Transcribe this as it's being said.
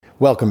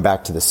Welcome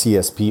back to the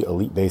CSP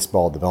Elite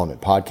Baseball Development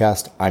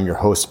Podcast. I'm your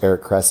host,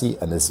 Eric Cressy,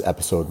 and this is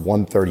episode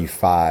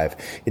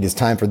 135. It is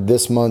time for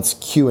this month's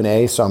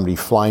Q&A, so I'm going to be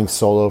flying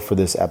solo for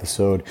this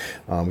episode.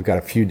 We've got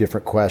a few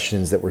different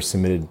questions that were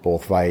submitted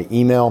both via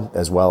email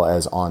as well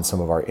as on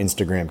some of our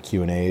Instagram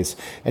Q&As.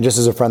 And just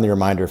as a friendly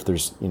reminder, if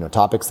there's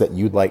topics that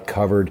you'd like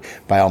covered,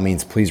 by all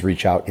means, please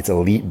reach out. It's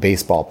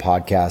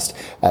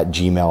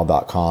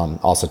elitebaseballpodcast@gmail.com.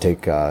 Also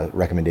take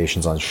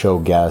recommendations on show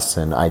guests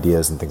and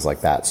ideas and things like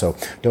that. So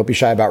don't be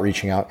shy about reaching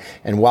out.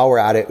 And while we're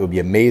at it, it would be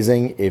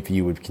amazing if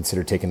you would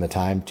consider taking the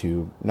time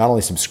to not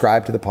only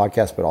subscribe to the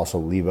podcast, but also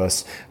leave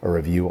us a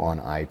review on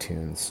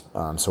iTunes.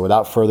 So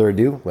without further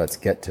ado, let's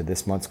get to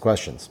this month's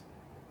questions.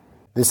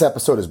 This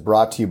episode is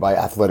brought to you by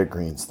Athletic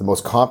Greens, the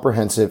most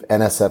comprehensive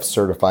NSF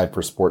certified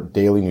for sport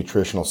daily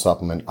nutritional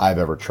supplement I've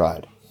ever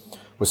tried.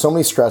 With so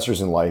many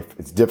stressors in life,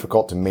 it's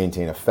difficult to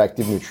maintain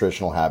effective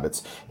nutritional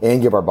habits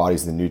and give our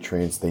bodies the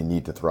nutrients they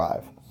need to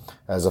thrive.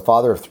 As a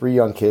father of 3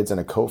 young kids and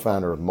a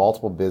co-founder of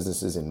multiple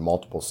businesses in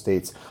multiple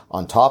states,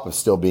 on top of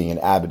still being an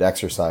avid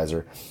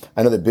exerciser,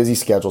 I know that busy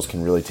schedules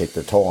can really take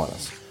their toll on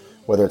us.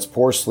 Whether it's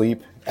poor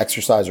sleep,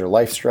 exercise or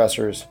life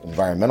stressors,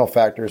 environmental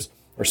factors,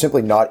 or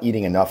simply not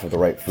eating enough of the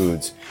right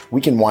foods,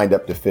 we can wind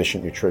up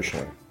deficient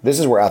nutritionally. This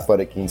is where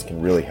Athletic Greens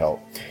can really help.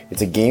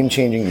 It's a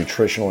game-changing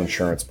nutritional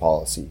insurance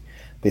policy.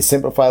 They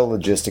simplify the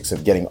logistics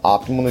of getting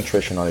optimal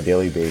nutrition on a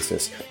daily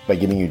basis by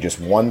giving you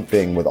just one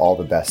thing with all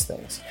the best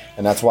things.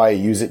 And that's why I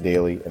use it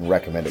daily and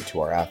recommend it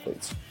to our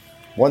athletes.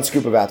 One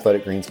scoop of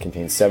Athletic Greens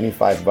contains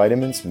 75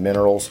 vitamins,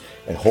 minerals,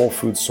 and whole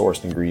food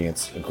sourced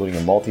ingredients, including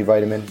a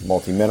multivitamin,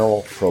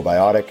 multi-mineral,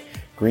 probiotic,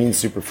 green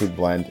superfood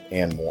blend,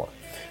 and more.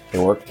 They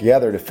work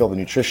together to fill the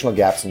nutritional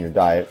gaps in your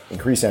diet,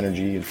 increase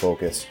energy and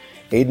focus,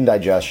 aid in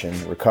digestion,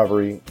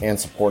 recovery, and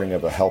supporting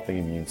of a healthy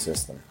immune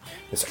system.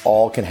 This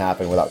all can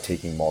happen without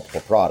taking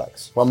multiple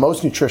products. While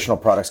most nutritional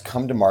products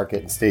come to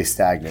market and stay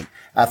stagnant,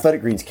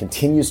 Athletic Greens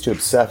continues to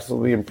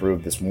obsessively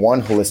improve this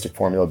one holistic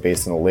formula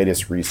based on the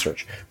latest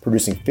research,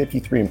 producing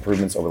 53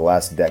 improvements over the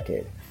last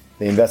decade.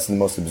 They invest in the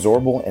most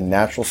absorbable and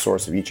natural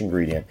source of each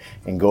ingredient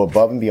and go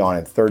above and beyond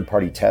in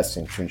third-party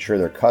testing to ensure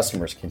their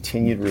customers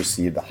continue to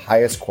receive the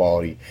highest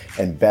quality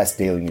and best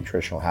daily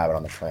nutritional habit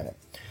on the planet.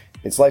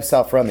 It's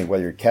lifestyle friendly,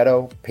 whether you're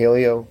keto,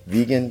 paleo,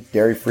 vegan,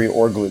 dairy-free,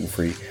 or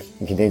gluten-free,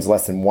 and contains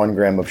less than 1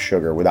 gram of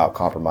sugar without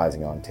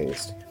compromising on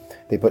taste.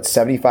 They put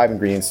 75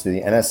 ingredients through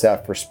the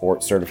NSF for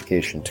Sport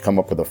certification to come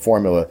up with a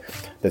formula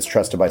that's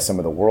trusted by some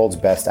of the world's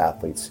best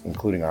athletes,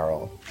 including our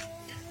own.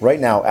 Right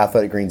now,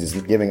 Athletic Greens is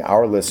giving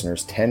our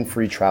listeners 10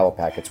 free travel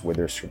packets with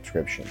their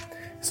subscription.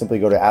 Simply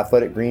go to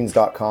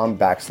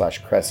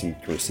athleticgreens.com/Cressy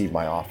to receive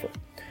my offer.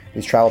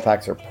 These travel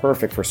packs are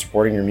perfect for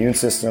supporting your immune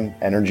system,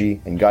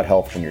 energy, and gut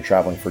health when you're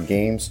traveling for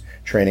games,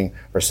 training,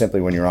 or simply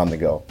when you're on the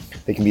go.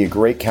 They can be a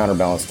great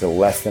counterbalance to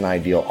less than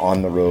ideal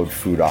on-the-road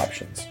food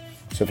options.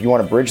 So if you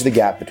want to bridge the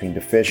gap between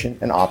deficient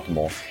and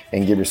optimal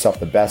and give yourself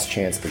the best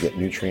chance to get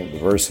nutrient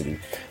diversity,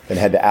 then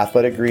head to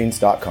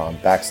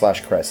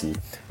athleticgreens.com/Cressy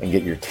and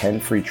get your 10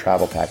 free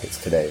travel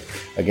packets today.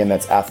 Again,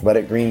 that's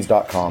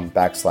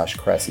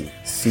athleticgreens.com/Cressy,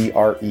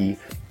 CRESSEY.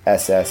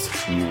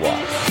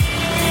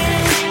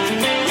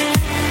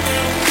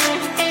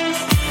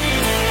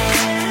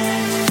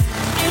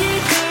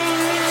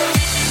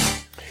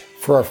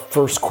 For our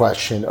first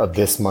question of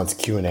this month's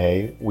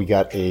Q&A, we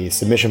got a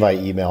submission by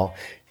email,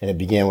 and it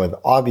began with,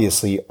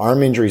 obviously,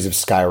 arm injuries have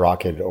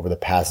skyrocketed over the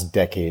past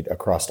decade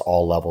across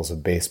all levels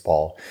of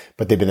baseball,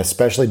 but they've been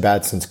especially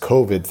bad since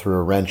COVID threw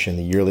a wrench in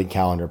the yearly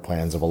calendar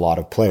plans of a lot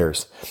of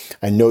players.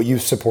 I know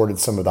you've supported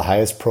some of the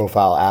highest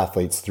profile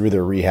athletes through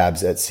their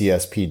rehabs at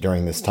CSP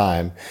during this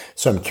time,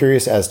 so I'm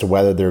curious as to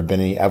whether there have been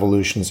any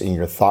evolutions in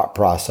your thought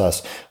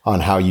process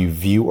on how you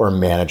view or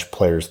manage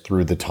players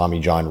through the Tommy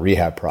John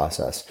rehab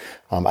process.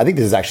 I think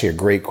this is actually a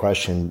great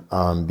question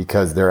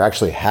because there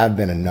actually have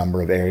been a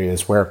number of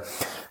areas where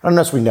I don't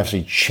know if we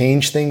necessarily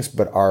change things,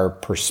 but our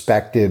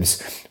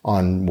perspectives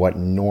on what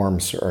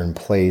norms are in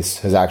place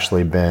has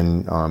actually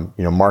been,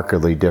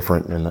 markedly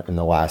different in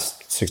the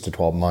last 6 to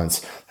 12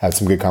 months. Had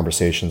some good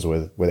conversations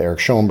with Eric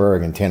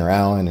Schoenberg and Tanner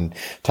Allen and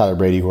Tyler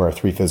Brady, who are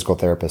 3 physical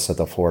therapists at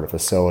the Florida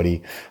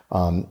facility.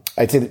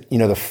 I'd say that,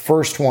 the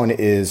first one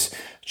is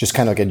just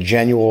kind of like a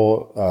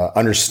genuine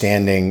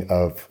understanding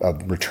of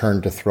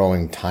return to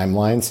throwing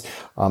timelines.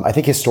 I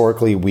think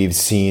historically we've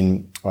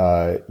seen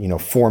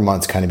 4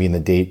 months kind of being the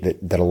date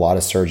that a lot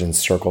of surgeons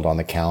circled on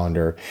the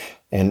calendar.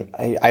 And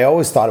I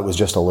always thought it was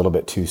just a little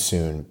bit too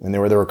soon. And there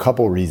were a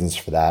couple of reasons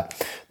for that.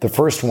 The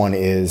first one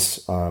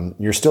is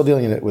you're still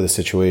dealing with a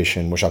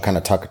situation, which I'll kind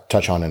of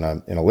touch on in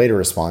a later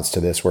response to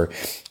this, where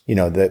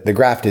the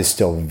graft is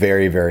still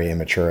very, very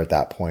immature at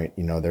that point.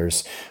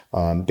 There's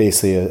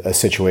basically a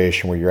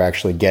situation where you're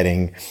actually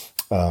getting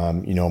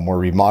more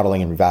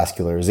remodeling and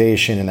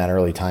revascularization in that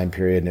early time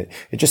period. And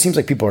it just seems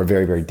like people are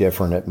very, very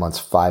different at months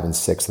 5 and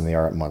 6 than they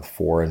are at month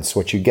 4. And so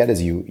what you get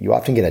is you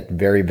often get a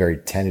very, very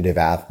tentative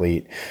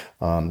athlete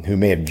who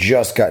may have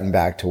just gotten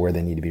back to where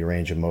they need to be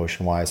range of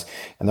motion wise.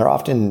 And they're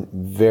often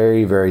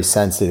very, very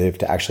sensitive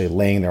to actually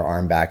laying their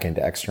arm back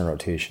into external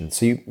rotation.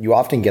 So you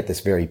often get this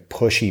very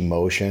pushy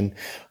motion.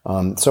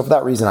 So for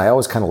that reason, I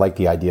always kind of like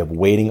the idea of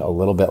waiting a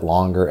little bit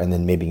longer and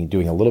then maybe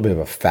doing a little bit of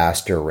a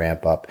faster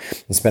ramp up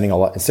and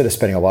instead of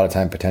spending a lot of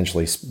time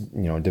potentially,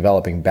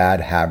 developing bad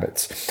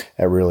habits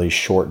at really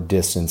short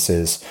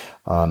distances.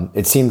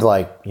 It seemed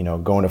like,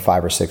 going to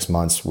 5 or 6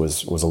 months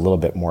was a little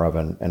bit more of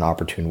an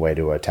opportune way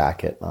to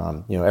attack it.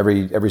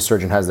 Every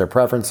surgeon has their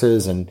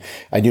preferences, and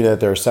I do know that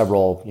there are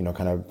several,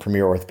 kind of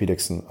premier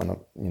orthopedics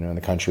in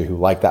the country who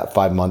like that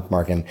 5-month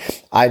mark. And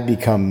I've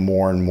become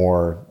more and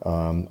more,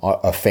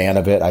 a fan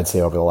of it. I'd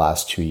say over the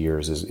last 2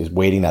 years is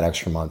waiting that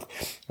extra month.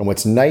 And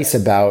what's nice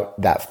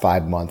about that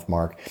 5-month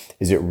mark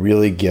is it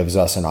really gives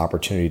us an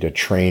opportunity to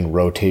train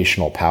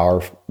rotational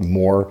power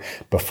more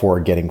before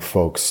getting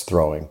folks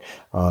throwing.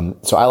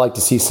 So I like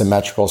to see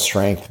symmetrical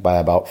strength by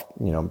about,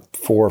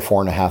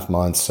 4.5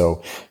 months.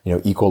 So,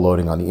 equal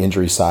loading on the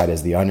injury side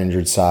as the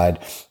uninjured side.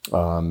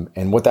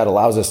 And what that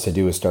allows us to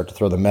do is start to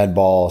throw the med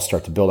ball,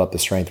 start to build up the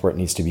strength where it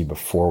needs to be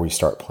before we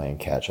start playing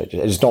catch. I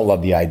just don't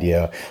love the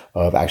idea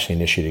of actually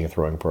initiating a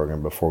throwing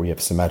program before we have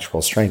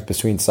symmetrical strength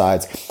between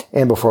sides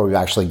and before we've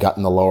actually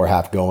gotten the lower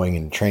half going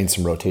and trained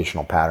some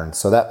rotational patterns.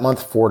 So that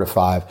month 4 to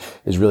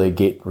 5 is really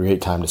a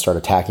great time to start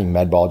attacking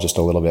med ball just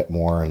a little bit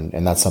more.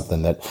 And that's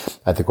something that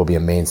I think will be a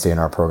mainstay in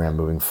our program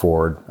moving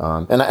forward.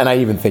 And I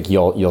even think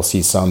you'll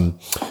see some,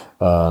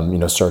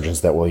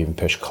 surgeons that will even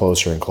push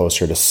closer and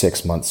closer to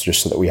 6 months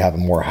just so that we have a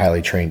more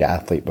highly trained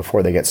athlete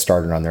before they get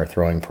started on their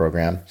throwing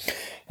program.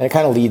 And it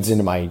kind of leads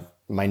into my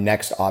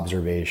next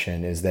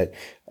observation is that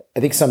I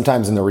think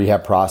sometimes in the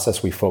rehab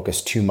process, we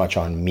focus too much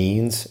on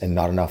means and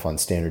not enough on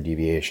standard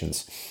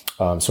deviations.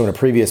 So in a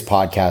previous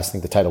podcast, I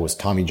think the title was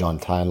Tommy John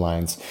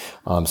Timelines.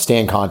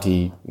 Stan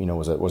Conti,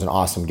 was an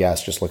awesome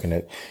guest just looking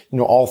at,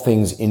 all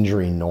things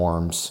injury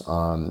norms.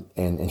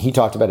 And he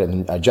talked about it,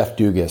 and Jeff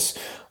Dugas,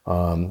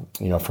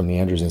 from the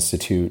Andrews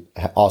Institute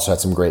also had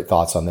some great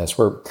thoughts on this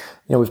where,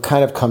 we've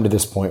kind of come to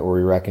this point where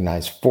we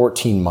recognize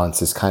 14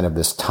 months is kind of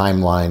this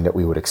timeline that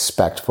we would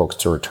expect folks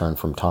to return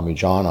from Tommy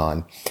John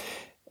on.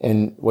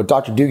 And what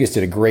Dr. Dugas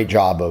did a great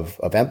job of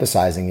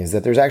emphasizing is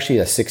that there's actually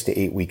a 6 to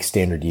 8 week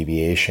standard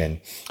deviation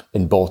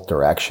in both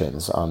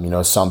directions.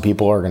 Some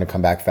people are going to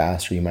come back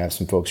faster. You might have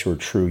some folks who are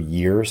true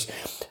years.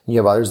 You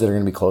have others that are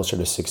going to be closer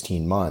to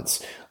 16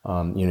 months.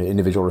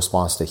 Individual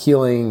response to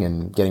healing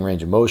and getting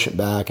range of motion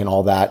back and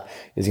all that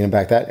is going to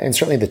impact that. And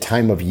certainly the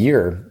time of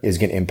year is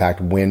going to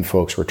impact when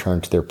folks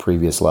return to their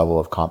previous level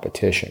of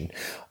competition.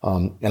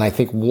 And I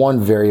think one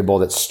variable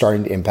that's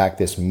starting to impact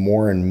this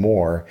more and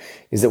more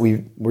is that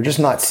we're just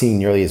not seeing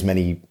nearly as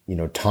many,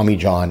 Tommy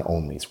John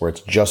onlys where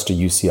it's just a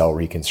UCL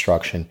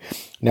reconstruction.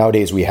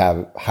 Nowadays we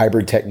have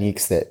hybrid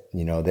techniques that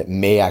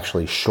may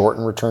actually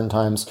shorten return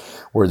times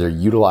where they're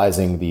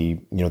utilizing the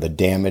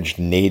damaged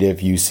native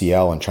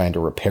UCL and trying to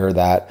repair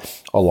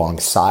that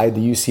alongside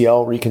the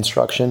UCL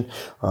reconstruction.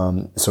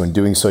 So in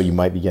doing so, you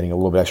might be getting a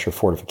little bit extra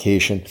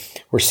fortification.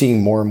 We're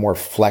seeing more and more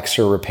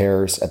flexor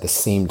repairs at the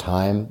same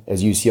time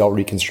as UCL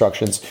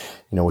reconstructions,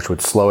 which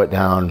would slow it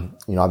down.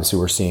 Obviously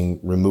we're seeing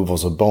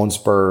removals of bone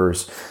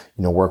spurs,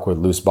 work with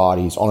loose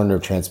bodies, ulnar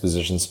nerve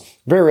transpositions.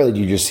 Very rarely do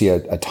you just see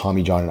a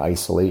Tommy John in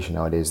isolation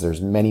nowadays.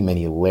 There's many,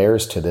 many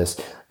layers to this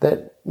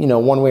that,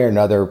 one way or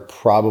another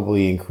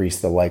probably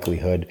increase the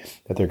likelihood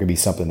that there could be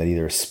something that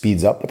either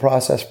speeds up the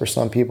process for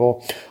some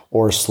people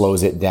or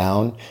slows it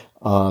down.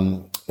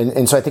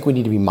 And so I think we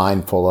need to be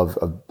mindful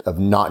of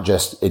not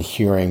just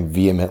adhering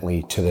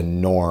vehemently to the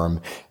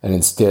norm and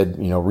instead,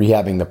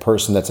 rehabbing the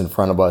person that's in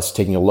front of us,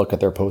 taking a look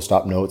at their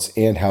post-op notes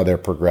and how they're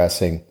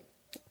progressing.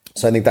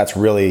 So I think that's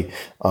really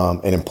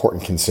an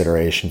important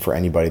consideration for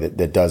anybody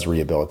that does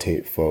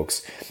rehabilitate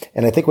folks.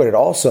 And I think what it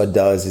also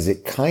does is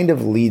it kind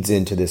of leads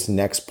into this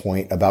next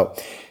point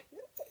about,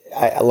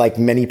 like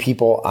many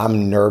people,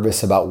 I'm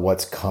nervous about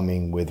what's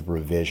coming with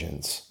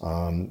revisions.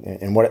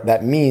 And what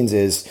that means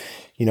is,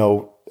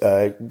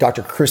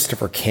 Dr.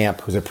 Christopher Camp,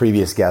 who's a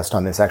previous guest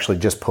on this, actually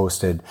just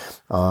posted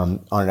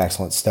on an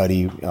excellent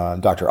study.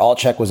 Dr.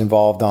 Alchek was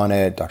involved on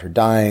it. Dr.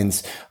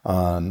 Dines,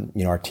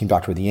 our team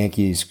doctor with the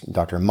Yankees,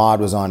 Dr. Ahmad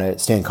was on it.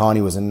 Stan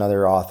Conti was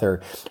another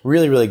author.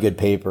 Really, really good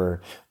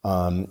paper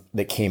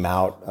that came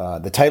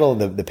out. The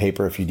title of the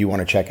paper, if you do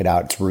want to check it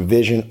out, it's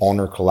Revision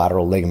Ulnar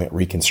Collateral Ligament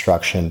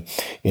Reconstruction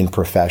in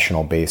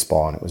Professional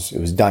Baseball. And it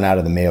was done out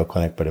of the Mayo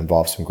Clinic, but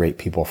involved some great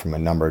people from a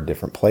number of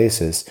different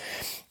places.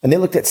 And they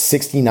looked at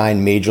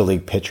 69 major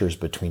league pitchers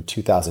between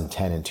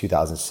 2010 and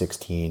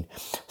 2016.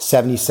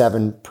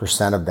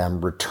 77% of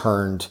them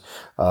returned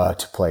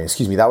to play.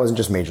 Excuse me, that wasn't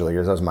just major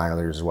leaguers, that was minor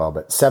leaguers as well.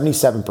 But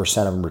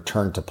 77% of them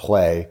returned to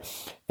play.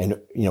 And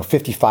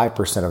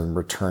 55% of them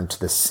returned to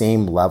the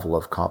same level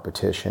of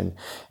competition.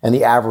 And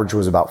the average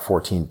was about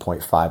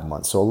 14.5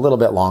 months. So a little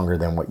bit longer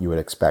than what you would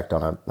expect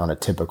on a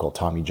typical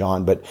Tommy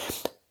John. But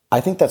I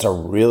think that's a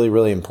really,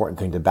 really important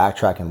thing to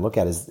backtrack and look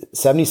at is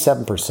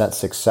 77%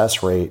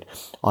 success rate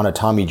on a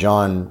Tommy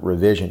John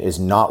revision is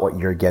not what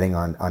you're getting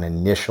on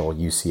initial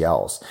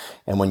UCLs.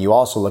 And when you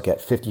also look at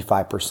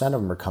 55% of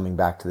them are coming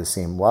back to the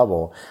same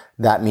level,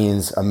 that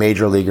means a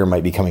major leaguer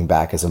might be coming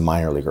back as a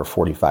minor leaguer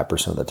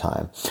 45% of the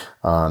time.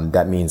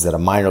 That means that a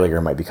minor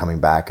leaguer might be coming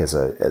back as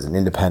an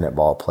independent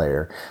ball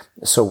player.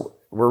 So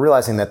we're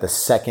realizing that the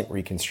second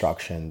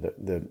reconstruction,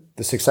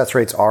 the success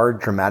rates are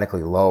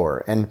dramatically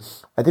lower. And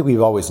I think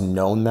we've always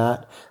known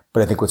that.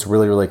 But I think what's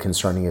really, really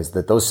concerning is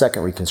that those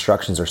second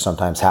reconstructions are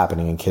sometimes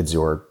happening in kids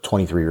who are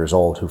 23 years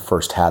old who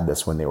first had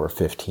this when they were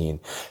 15.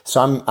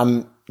 So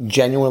I'm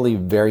genuinely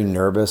very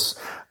nervous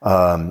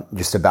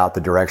just about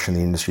the direction the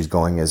industry is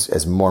going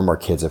as more and more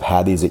kids have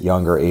had these at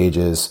younger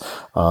ages.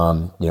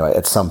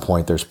 At some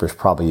point there's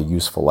probably a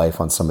useful life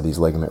on some of these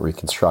ligament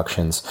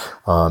reconstructions.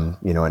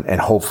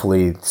 And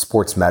hopefully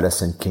sports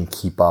medicine can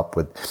keep up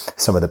with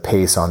some of the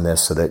pace on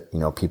this so that,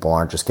 people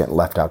aren't just getting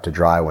left out to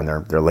dry when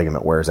their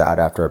ligament wears out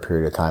after a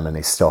period of time and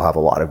they still have a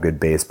lot of good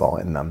baseball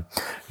in them.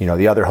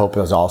 The other hope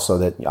is also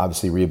that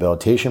obviously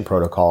rehabilitation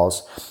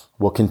protocols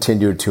will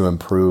continue to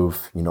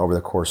improve, over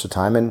the course of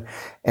time.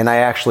 And I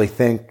actually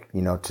think,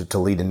 to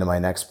lead into my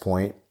next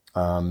point,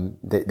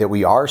 that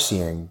we are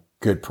seeing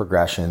good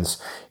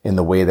progressions in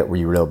the way that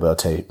we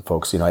rehabilitate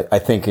folks. I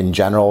think in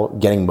general,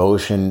 getting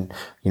motion,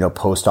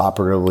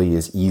 post-operatively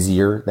is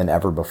easier than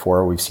ever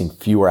before. We've seen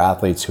fewer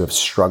athletes who have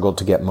struggled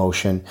to get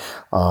motion,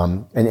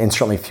 and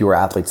certainly fewer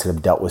athletes that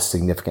have dealt with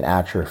significant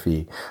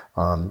atrophy.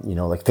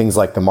 Like things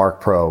like the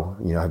Mark Pro,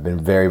 have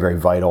been very, very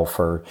vital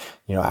for,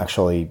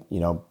 actually,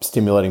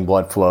 stimulating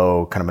blood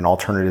flow, kind of an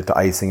alternative to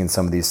icing in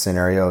some of these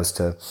scenarios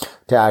to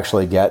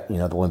actually get,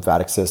 the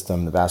lymphatic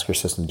system, the vascular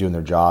system doing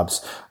their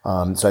jobs.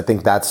 So I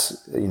think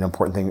that's an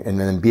important thing. And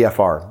then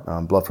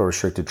BFR, blood flow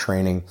restricted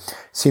training,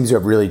 seems to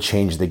have really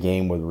changed the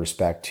game with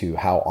respect to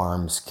how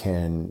arms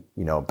can,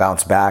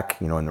 bounce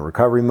back, in the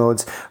recovery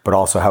modes, but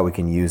also how we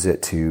can use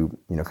it to,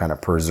 kind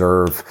of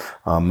preserve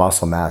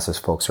muscle mass as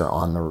folks are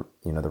on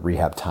the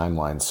rehab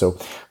timeline. So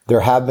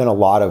there have been a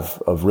lot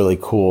of really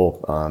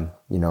cool,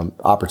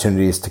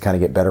 opportunities to kind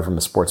of get better from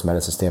a sports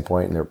medicine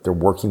standpoint. And they're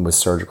working with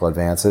surgical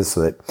advances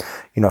so that,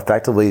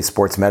 effectively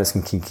sports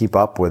medicine can keep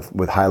up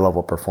with high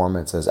level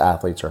performance as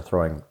athletes are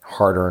throwing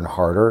harder and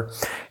harder.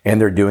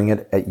 And they're doing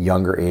it at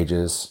younger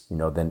ages,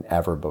 than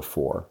ever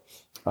before.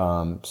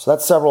 So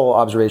that's several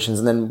observations.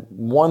 And then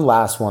one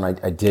last one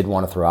I did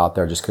want to throw out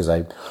there just because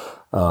I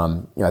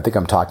think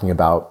I'm talking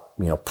about,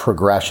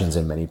 progressions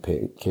in many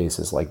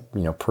cases, like,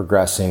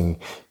 progressing,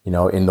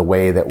 in the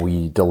way that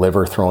we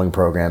deliver throwing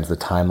programs, the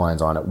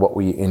timelines on it, what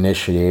we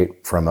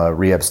initiate from a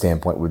rehab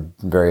standpoint with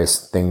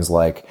various things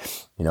like,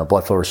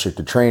 blood flow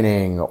restricted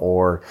training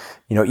or,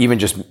 even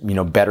just,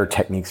 better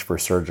techniques for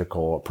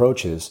surgical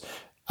approaches.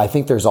 I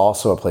think there's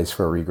also a place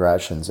for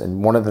regressions.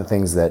 And one of the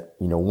things that,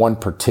 one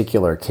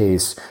particular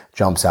case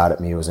jumps out at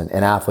me was an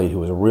athlete who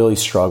was really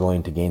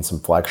struggling to gain some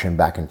flexion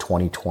back in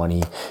 2020.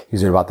 He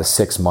was at about the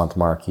 6-month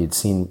mark. He had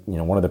seen,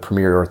 one of the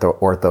premier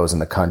orthos in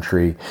the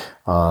country,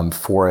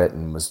 for it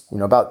and was,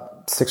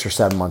 about 6 or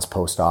 7 months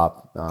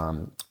post-op,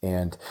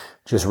 and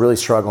just really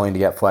struggling to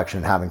get flexion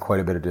and having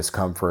quite a bit of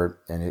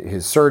discomfort. And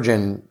his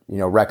surgeon,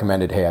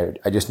 recommended, hey,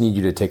 I just need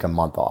you to take a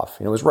month off.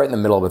 It was right in the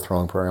middle of a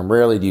throwing program.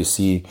 Rarely do you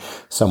see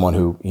someone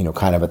who,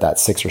 kind of at that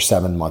 6 or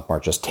 7 month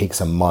mark just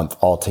takes a month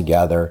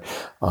altogether.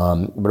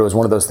 But it was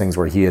one of those things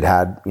where he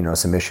had,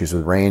 some issues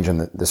with range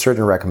and the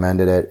surgeon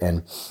recommended it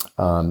and,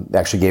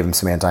 actually gave him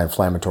some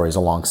anti-inflammatories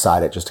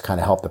alongside it just to kind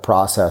of help the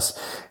process.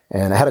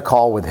 And I had a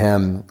call with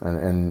him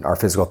and our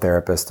physical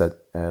therapist at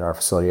our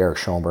facility, Eric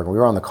Schoenberg. We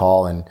were on the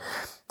call and,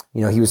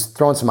 he was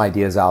throwing some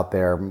ideas out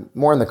there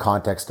more in the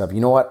context of,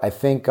 I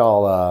think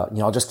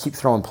I'll just keep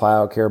throwing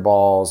plyo care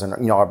balls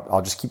and,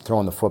 I'll just keep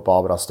throwing the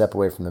football, but I'll step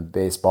away from the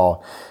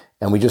baseball.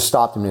 And we just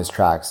stopped him in his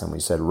tracks and we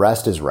said,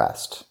 rest is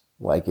rest.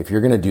 Like, if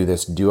you're going to do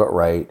this, do it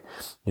right.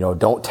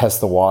 Don't test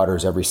the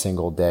waters every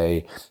single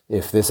day.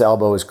 If this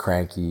elbow is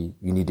cranky,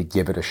 you need to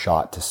give it a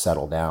shot to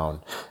settle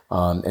down.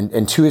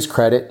 And to his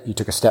credit, he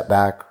took a step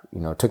back,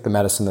 took the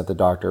medicine that the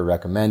doctor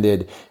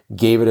recommended,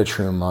 gave it a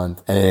true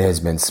month, and it has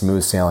been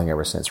smooth sailing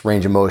ever since.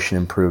 Range of motion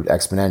improved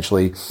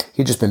exponentially.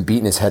 He'd just been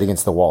beating his head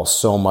against the wall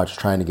so much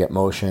trying to get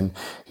motion.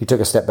 He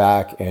took a step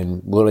back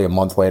and literally a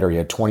month later, he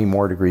had 20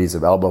 more degrees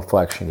of elbow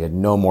flexion. He had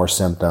no more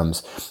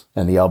symptoms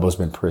and the elbow's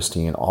been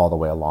pristine all the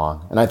way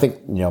along. And I think,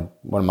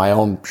 one of my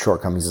own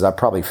shortcomings is I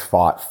probably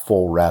fought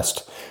full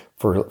rest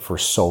for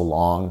so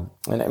long.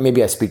 And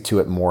maybe I speak to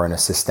it more in a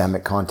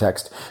systemic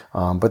context.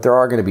 But there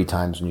are going to be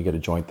times when you get a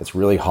joint that's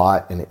really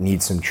hot and it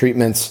needs some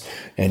treatments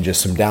and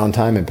just some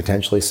downtime and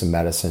potentially some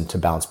medicine to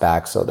bounce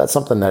back. So that's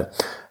something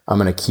that I'm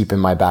going to keep in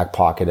my back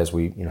pocket as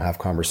we, have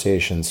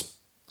conversations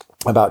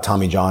about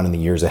Tommy John in the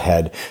years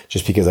ahead,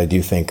 just because I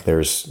do think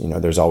there's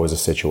always a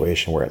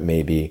situation where it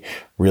may be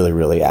really,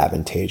 really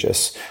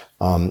advantageous.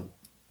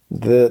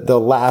 The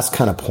last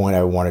kind of point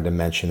I wanted to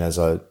mention as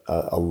a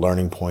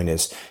learning point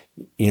is,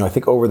 I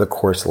think over the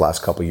course of the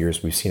last couple of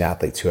years, we've seen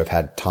athletes who have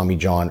had Tommy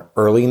John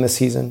early in the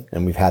season,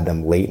 and we've had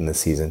them late in the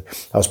season.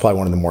 That was probably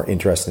one of the more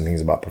interesting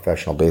things about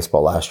professional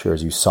baseball last year,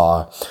 as you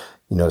saw,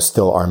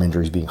 still arm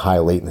injuries being high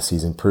late in the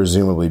season,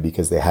 presumably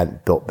because they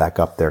hadn't built back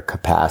up their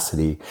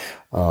capacity,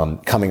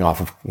 coming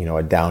off of,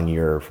 a down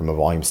year from a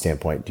volume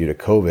standpoint due to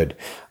COVID.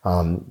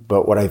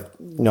 But what I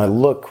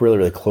look really,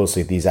 really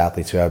closely at these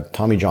athletes who have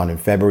Tommy John in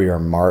February or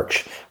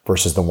March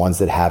versus the ones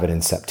that have it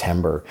in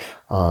September.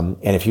 And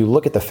if you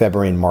look at the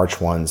February and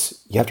March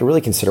ones, you have to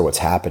really consider what's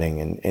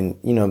happening. And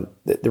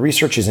the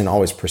research isn't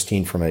always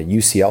pristine from a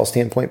UCL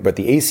standpoint, but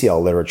the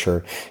ACL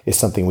literature is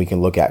something we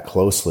can look at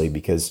closely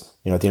because,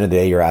 at the end of the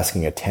day, you're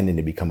asking a tendon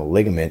to become a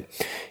ligament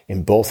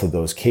in both of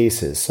those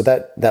cases. So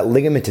that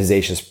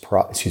ligamentization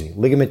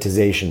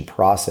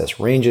process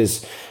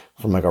ranges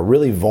from like a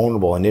really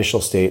vulnerable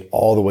initial state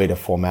all the way to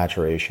full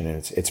maturation.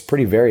 And it's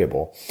pretty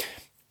variable.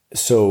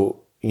 So,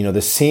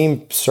 the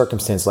same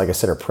circumstances, like I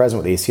said, are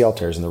present with ACL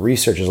tears, and the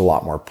research is a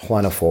lot more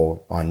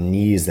plentiful on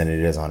knees than it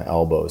is on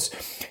elbows.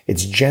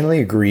 It's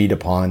generally agreed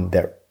upon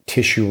that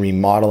tissue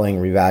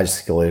remodeling,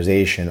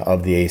 revascularization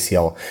of the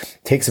ACL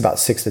takes about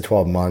 6 to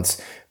 12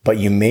 months, but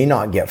you may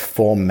not get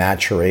full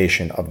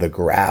maturation of the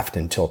graft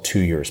until 2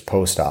 years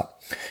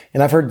post-op.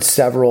 And I've heard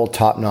several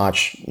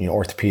top-notch,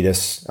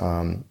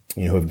 orthopedists,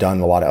 who have done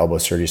a lot of elbow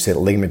surgery say that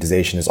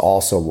ligamentization is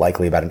also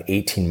likely about an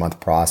 18-month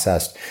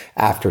process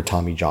after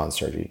Tommy John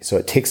surgery. So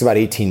it takes about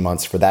 18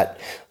 months for that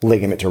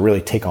ligament to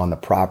really take on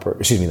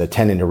the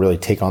tendon to really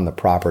take on the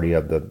property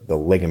of the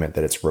ligament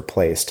that it's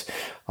replaced.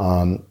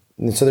 And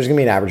so there's going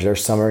to be an average there.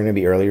 Some are going to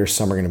be earlier,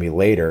 some are going to be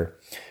later.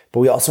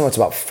 But we also know it's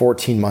about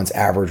 14 months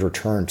average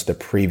return to the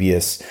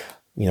previous,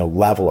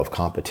 level of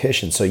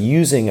competition. So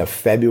using a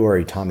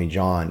February Tommy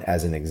John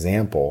as an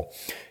example,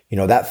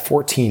 that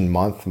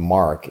 14-month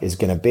mark is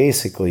going to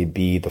basically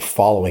be the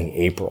following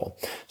April.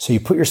 So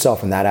you put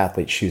yourself in that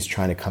athlete's shoes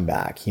trying to come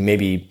back. He may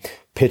be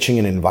pitching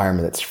in an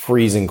environment that's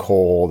freezing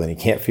cold and he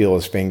can't feel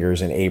his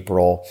fingers in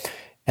April.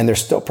 And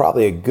there's still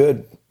probably a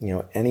good,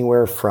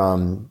 anywhere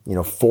from,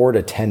 4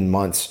 to 10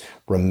 months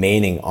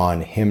remaining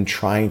on him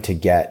trying to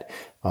get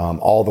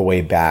all the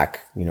way back,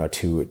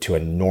 to a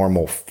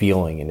normal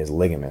feeling in his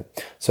ligament.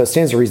 So it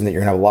stands to reason that you're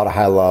going to have a lot of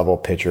high-level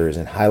pitchers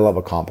and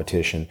high-level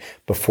competition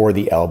before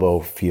the elbow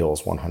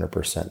feels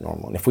 100%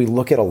 normal. And if we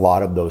look at a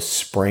lot of those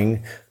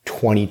spring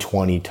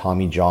 2020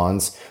 Tommy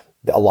Johns,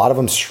 a lot of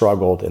them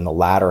struggled in the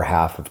latter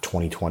half of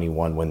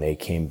 2021 when they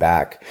came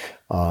back.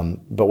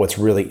 But what's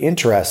really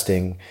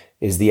interesting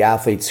is the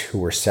athletes who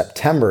were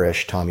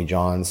September-ish Tommy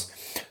Johns,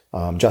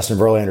 Justin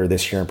Verlander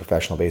this year in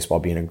professional baseball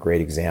being a great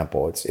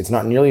example. It's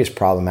not nearly as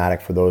problematic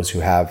for those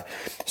who have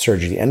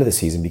surgery at the end of the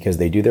season because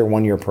they do their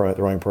 1 year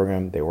throwing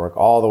program. They work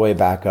all the way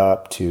back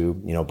up to,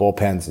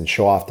 bullpens and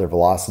show off their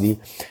velocity.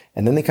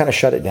 And then they kind of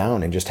shut it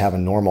down and just have a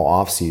normal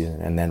off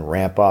season and then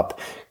ramp up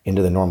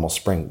into the normal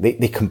spring.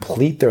 They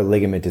complete their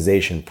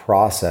ligamentization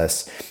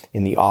process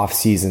in the off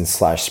season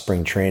 /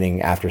 spring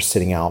training after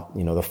sitting out,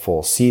 the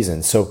full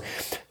season. So,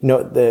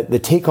 the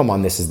take home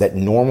on this is that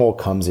normal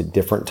comes at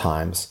different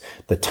times.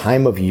 The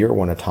time of year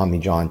when a Tommy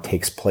John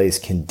takes place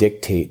can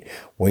dictate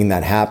when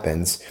that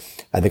happens.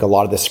 I think a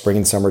lot of the spring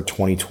and summer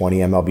 2020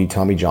 MLB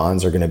Tommy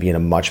Johns are going to be in a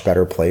much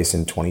better place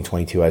in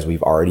 2022, as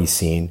we've already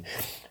seen.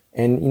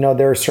 And,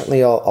 there are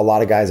certainly a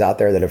lot of guys out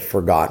there that have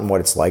forgotten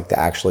what it's like to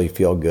actually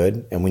feel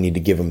good. And we need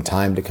to give them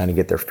time to kind of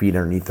get their feet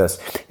underneath us.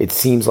 It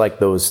seems like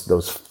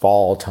those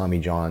fall Tommy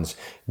Johns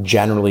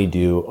generally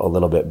do a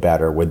little bit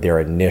better with their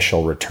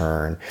initial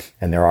return.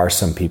 And there are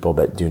some people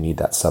that do need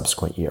that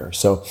subsequent year.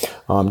 So,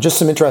 just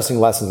some interesting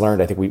lessons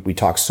learned. I think we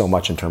talk so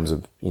much in terms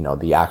of,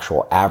 the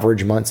actual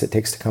average months it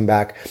takes to come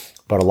back.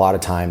 But a lot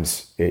of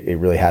times it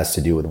really has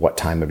to do with what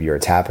time of year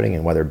it's happening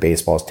and whether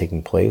baseball is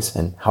taking place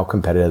and how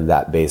competitive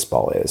that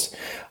baseball is.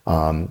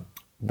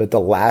 But the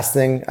last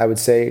thing I would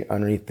say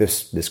underneath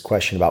this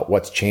question about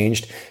what's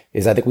changed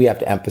is I think we have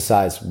to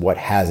emphasize what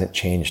hasn't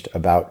changed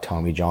about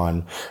Tommy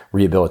John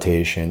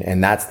rehabilitation.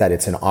 And that's that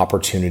it's an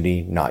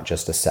opportunity, not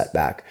just a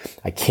setback.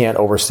 I can't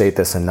overstate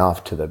this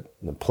enough to the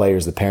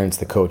players, the parents,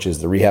 the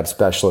coaches, the rehab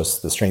specialists,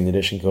 the strength and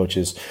conditioning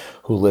coaches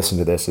who listen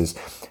to this is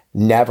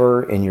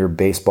never in your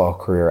baseball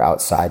career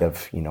outside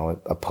of,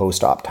 a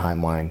post-op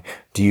timeline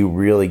do you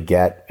really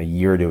get a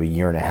year to a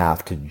year and a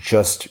half to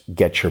just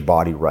get your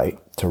body right,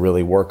 to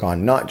really work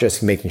on not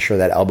just making sure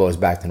that elbow is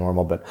back to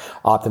normal, but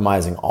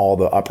optimizing all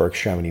the upper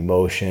extremity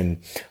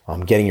motion,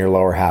 getting your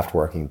lower half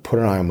working,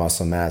 putting on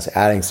muscle mass,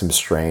 adding some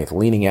strength,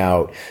 leaning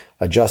out,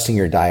 adjusting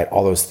your diet,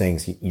 all those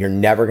things. You're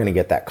never going to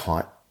get that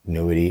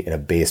continuity in a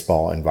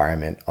baseball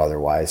environment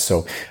otherwise.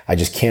 So I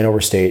just can't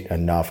overstate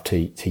enough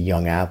to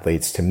young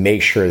athletes to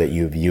make sure that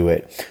you view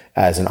it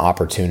as an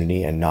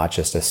opportunity and not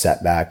just a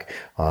setback.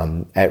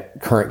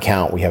 At current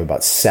count, we have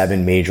about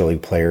 7 major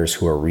league players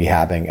who are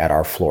rehabbing at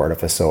our Florida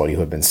facility who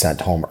have been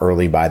sent home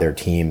early by their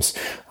teams.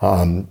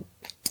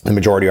 The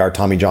majority are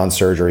Tommy John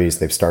surgeries.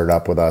 They've started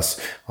up with us.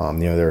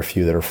 There are a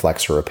few that are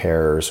flexor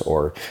repairs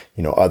or,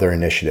 other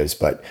initiatives,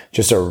 but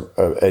just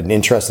an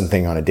interesting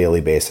thing on a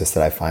daily basis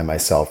that I find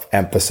myself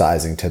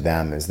emphasizing to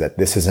them is that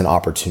this is an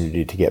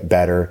opportunity to get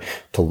better,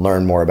 to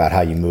learn more about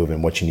how you move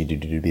and what you need to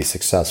do to be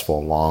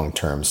successful long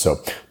term.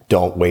 So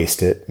don't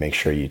waste it. Make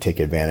sure you take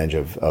advantage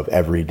of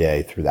every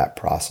day through that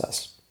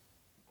process.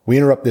 We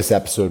interrupt this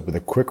episode with a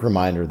quick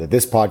reminder that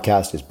this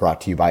podcast is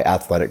brought to you by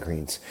Athletic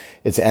Greens.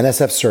 It's an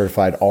NSF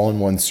certified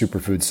all-in-one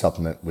superfood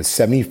supplement with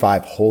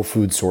 75 whole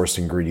food sourced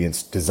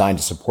ingredients designed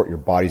to support your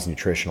body's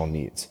nutritional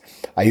needs.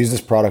 I use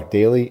this product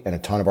daily and a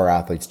ton of our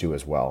athletes do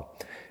as well.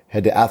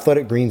 Head to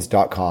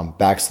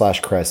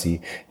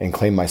athleticgreens.com/Cressy and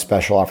claim my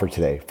special offer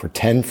today for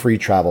 10 free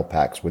travel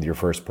packs with your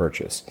first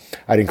purchase.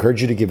 I'd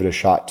encourage you to give it a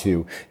shot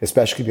too,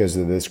 especially because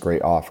of this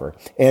great offer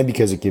and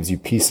because it gives you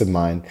peace of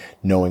mind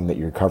knowing that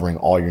you're covering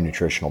all your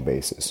nutritional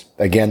bases.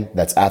 Again,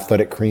 that's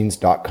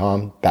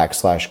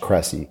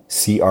athleticgreens.com/Cressy,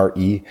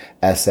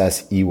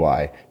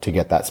 CRESSEY to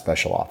get that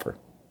special offer.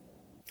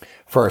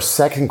 For our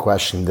second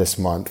question this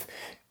month,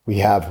 we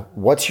have,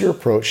 what's your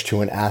approach to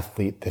an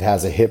athlete that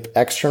has a hip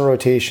external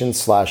rotation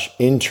 /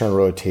 internal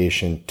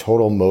rotation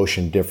total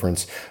motion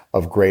difference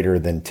of greater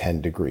than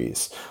 10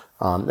 degrees?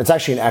 It's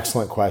actually an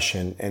excellent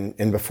question.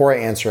 And before I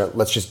answer it,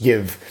 let's just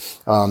give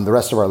the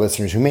rest of our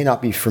listeners who may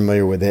not be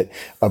familiar with it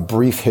a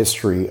brief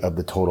history of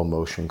the total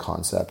motion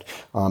concept.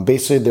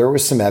 Basically, there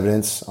was some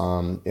evidence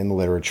in the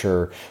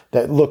literature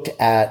that looked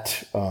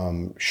at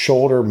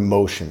shoulder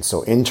motion,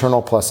 so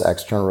internal plus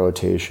external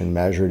rotation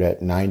measured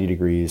at 90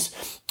 degrees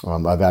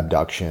of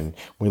abduction.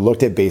 We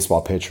looked at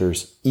baseball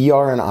pitchers,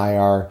 ER and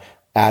IR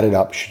added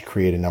up should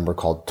create a number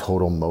called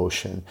total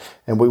motion.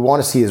 And what we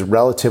want to see is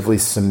relatively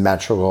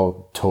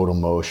symmetrical total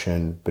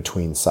motion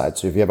between sides.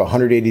 So if you have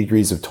 180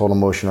 degrees of total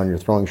motion on your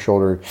throwing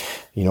shoulder,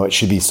 it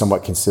should be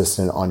somewhat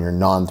consistent on your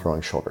non-throwing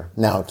shoulder.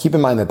 Now, keep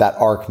in mind that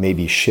arc may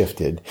be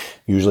shifted.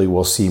 Usually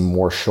we'll see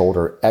more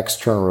shoulder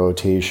external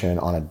rotation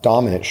on a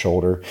dominant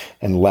shoulder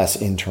and less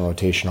internal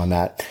rotation on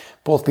that,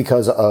 both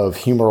because of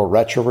humeral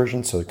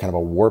retroversion, so kind of a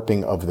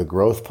warping of the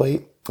growth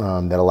plate,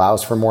 that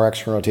allows for more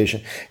external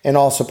rotation, and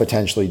also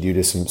potentially due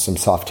to some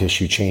soft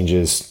tissue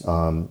changes,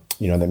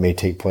 that may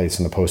take place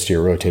in the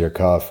posterior rotator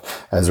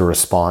cuff as a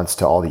response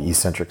to all the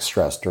eccentric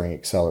stress during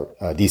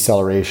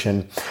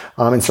deceleration.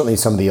 And certainly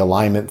some of the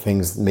alignment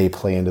things may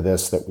play into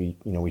this that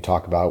we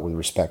talk about with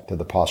respect to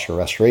the Postural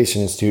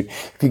Restoration Institute.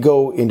 If you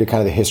go into kind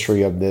of the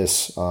history of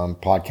this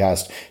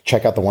podcast,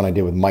 check out the one I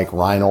did with Mike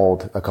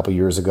Reinold a couple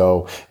years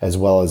ago, as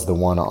well as the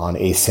one on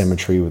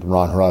asymmetry with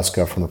Ron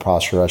Hruska from the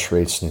Postural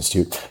Restoration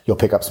Institute. You'll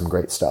pick up some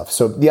great stuff.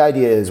 So the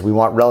idea is we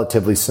want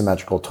relatively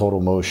symmetrical total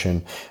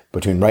motion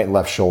between right and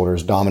left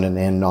shoulders, dominant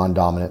and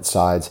non-dominant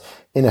sides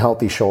in a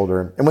healthy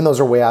shoulder. And when those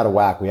are way out of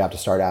whack, we have to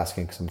start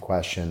asking some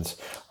questions.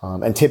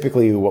 And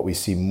typically what we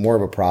see more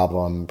of a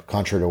problem,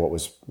 contrary to what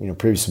was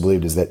previously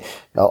believed, is that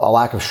a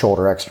lack of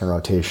shoulder external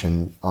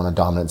rotation on a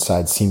dominant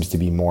side seems to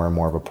be more and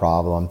more of a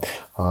problem.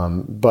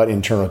 But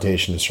internal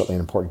rotation is certainly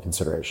an important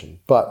consideration.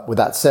 But with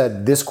that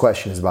said, this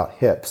question is about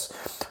hips.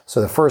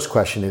 So the first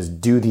question is,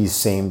 do these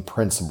same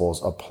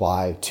principles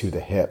apply to the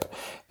hip?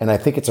 And I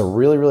think it's a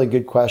really, really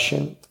good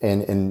question.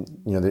 And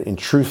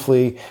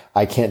truthfully,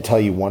 I can't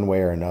tell you one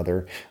way or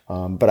another.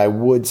 But I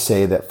would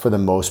say that for the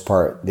most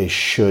part, they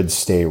should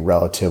stay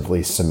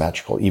relatively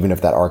symmetrical, even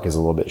if that arc is a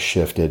little bit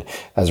shifted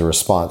as a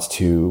response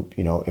to,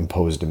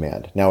 imposed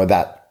demand. Now, with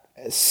that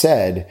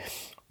said,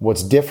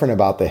 what's different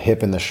about the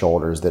hip and the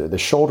shoulder is that the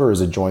shoulder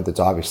is a joint that's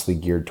obviously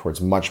geared towards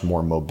much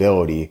more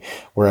mobility,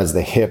 whereas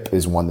the hip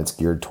is one that's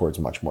geared towards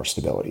much more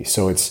stability.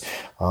 So it's,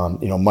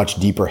 much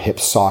deeper hip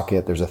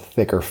socket. There's a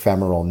thicker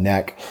femoral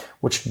neck,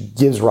 which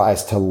gives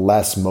rise to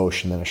less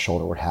motion than a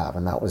shoulder would have.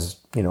 And that was,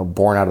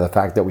 born out of the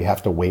fact that we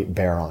have to weight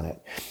bear on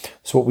it.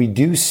 So what we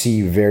do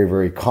see very,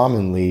 very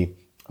commonly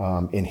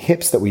in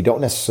hips that we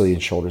don't necessarily in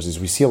shoulders is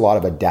we see a lot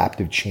of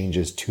adaptive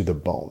changes to the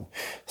bone.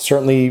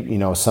 Certainly,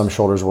 some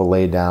shoulders will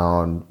lay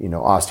down,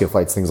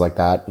 osteophytes, things like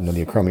that.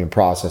 The acromion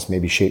process may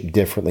be shaped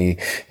differently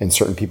in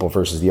certain people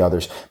versus the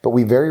others, but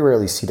we very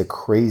rarely see the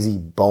crazy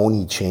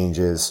bony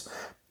changes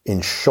in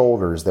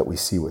shoulders that we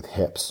see with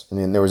hips. And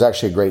then there was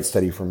actually a great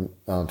study from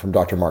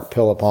Dr. Mark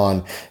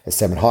Philippon at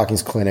Stephen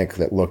Hawking's clinic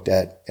that looked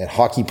at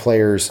hockey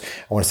players.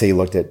 I want to say he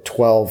looked at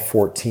 12,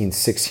 14,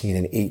 16,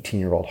 and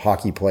 18-year-old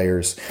hockey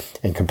players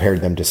and compared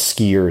them to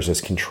skiers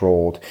as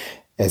controls.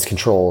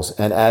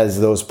 And as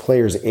those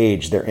players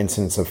aged, their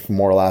incidence of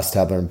femoral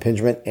acetabular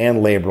impingement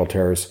and labral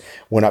tears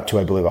went up to,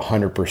 I believe,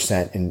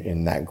 100%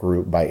 in that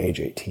group by age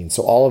 18.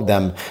 So all of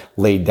them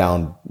laid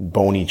down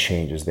bony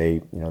changes.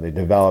 They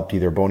developed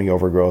either bony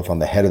overgrowth on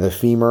the head of the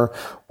femur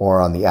or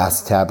on the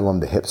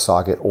acetabulum, the hip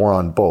socket, or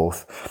on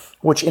both,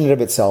 which in and of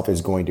itself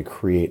is going to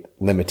create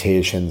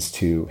limitations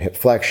to hip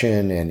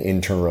flexion and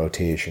internal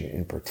rotation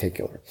in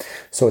particular.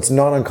 So it's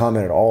not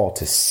uncommon at all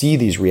to see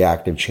these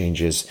reactive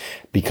changes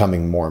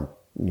becoming more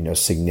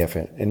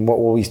significant. And what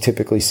will we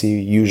typically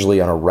see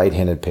usually on a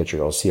right-handed pitcher,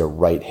 you'll see a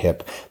right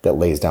hip that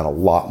lays down a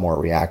lot more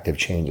reactive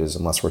changes,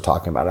 unless we're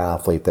talking about an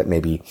athlete that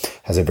maybe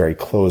has a very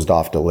closed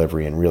off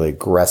delivery and really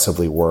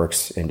aggressively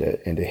works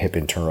into hip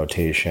internal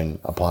rotation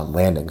upon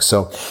landing.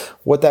 So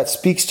what that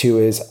speaks to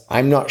is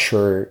I'm not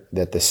sure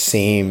that the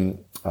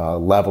same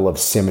level of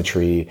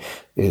symmetry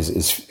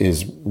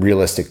is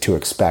realistic to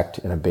expect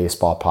in a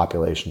baseball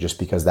population, just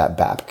because that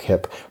back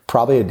hip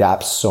probably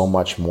adapts so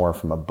much more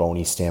from a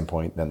bony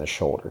standpoint than the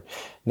shoulder.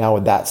 Now,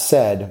 with that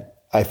said,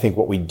 I think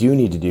what we do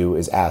need to do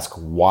is ask,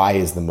 why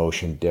is the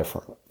motion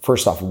different?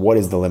 First off, what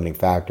is the limiting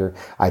factor?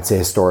 I'd say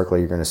historically,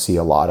 you're going to see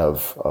a lot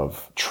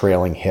of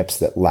trailing hips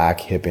that lack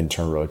hip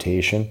internal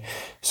rotation.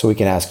 So we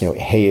can ask,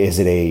 hey, is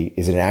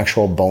it an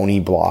actual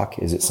bony block?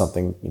 Is it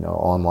something,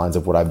 along the lines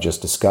of what I've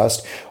just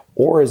discussed?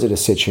 Or is it a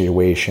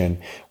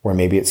situation where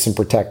maybe it's some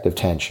protective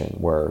tension,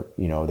 where,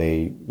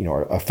 they,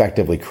 are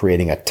effectively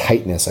creating a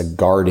tightness, a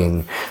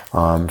guarding,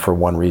 for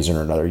one reason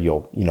or another.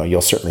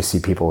 You'll certainly see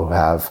people who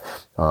have,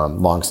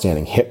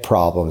 long-standing hip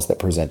problems that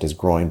present as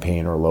groin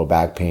pain or low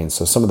back pain.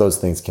 So some of those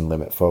things can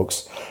limit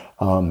folks.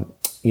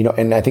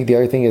 And I think the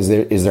other thing is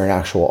there an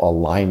actual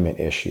alignment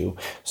issue?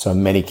 So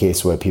in many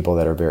cases, we have people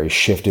that are very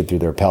shifted through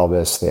their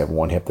pelvis. They have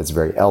one hip that's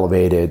very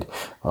elevated.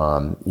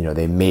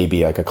 They may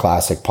be like a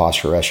classic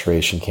posture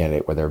restoration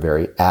candidate where they're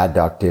very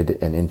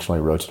adducted and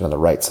internally rotated on the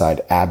right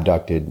side,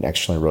 abducted and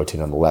externally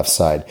rotated on the left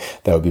side.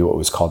 That would be what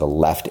was called a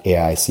left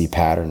AIC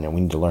pattern. And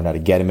we need to learn how to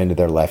get them into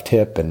their left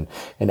hip and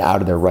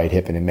out of their right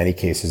hip. And in many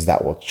cases,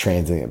 that will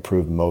translate and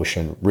improve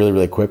motion really,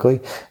 really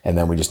quickly. And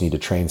then we just need to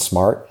train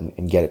smart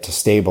and get it to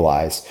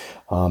stabilize.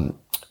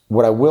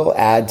 What I will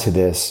add to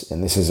this,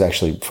 and this is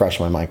actually fresh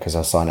in my mind because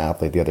I saw an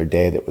athlete the other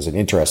day that was an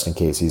interesting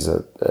case. He's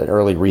an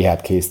early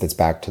rehab case that's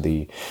back to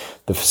the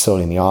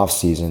facility in the off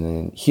season,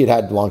 and he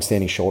had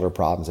longstanding shoulder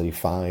problems that he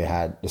finally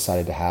had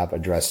decided to have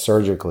addressed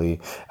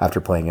surgically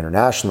after playing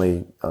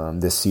internationally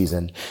this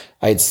season.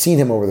 I had seen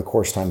him over the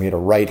course of time. He had a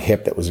right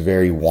hip that was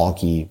very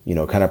wonky,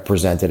 kind of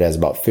presented as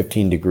about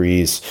 15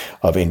 degrees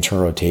of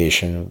internal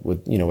rotation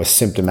with, a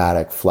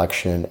symptomatic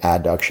flexion,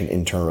 adduction,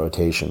 internal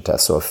rotation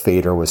test. So a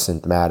Fader was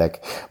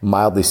symptomatic,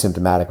 mildly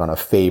symptomatic on a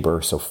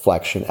Faber. So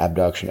flexion,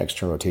 abduction,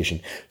 external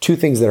rotation. Two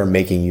things that are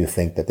making you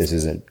think that this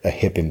isn't a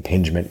hip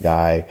impingement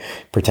guy,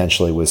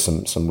 potentially with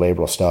some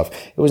labral stuff.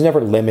 It was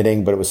never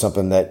limiting, but it was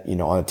something that,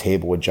 on a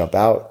table would jump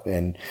out.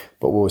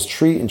 But what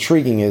was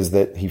intriguing is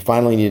that he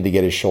finally needed to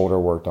get his shoulder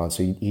worked on.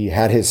 So he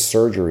had his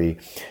surgery,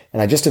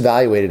 and I just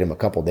evaluated him a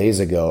couple days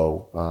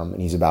ago.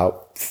 And he's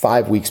about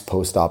 5 weeks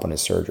post-op on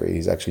his surgery.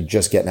 He's actually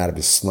just getting out of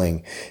his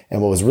sling.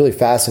 And what was really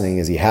fascinating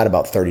is he had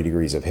about 30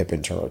 degrees of hip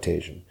internal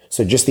rotation.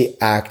 So just the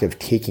act of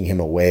taking him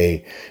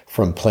away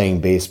from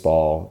playing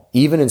baseball,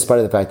 even in spite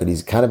of the fact that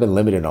he's kind of been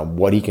limited on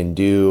what he can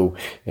do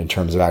in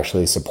terms of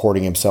actually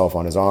supporting himself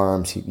on his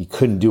arms. He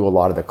couldn't do a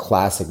lot of the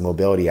classic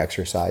mobility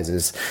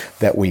exercises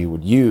that we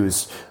would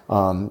use.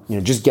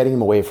 Just getting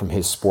him away from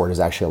his sport has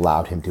actually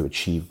allowed him to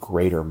achieve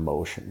greater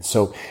motion.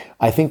 So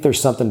I think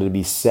there's something to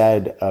be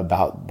said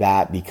about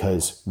that,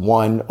 because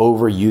one,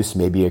 overuse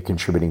may be a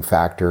contributing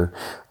factor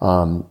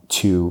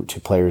to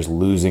players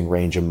losing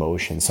range of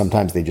motion.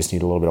 Sometimes they just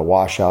need a little bit of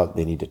washout.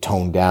 They need to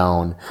tone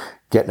down,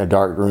 get in a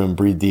dark room,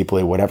 breathe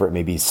deeply, whatever it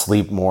may be,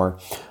 sleep more.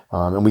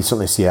 And we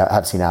certainly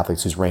have seen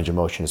athletes whose range of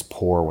motion is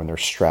poor when they're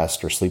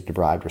stressed or sleep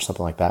deprived or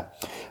something like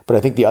that. But I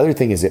think the other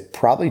thing is it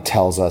probably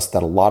tells us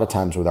that a lot of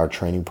times with our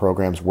training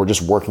programs, we're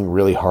just working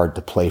really hard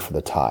to play for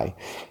the tie,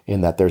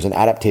 in that there's an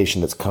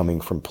adaptation that's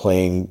coming from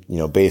playing,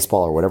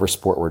 baseball or whatever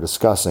sport we're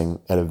discussing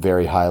at a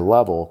very high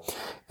level.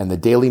 And the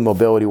daily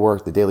mobility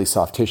work, the daily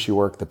soft tissue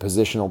work, the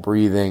positional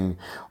breathing,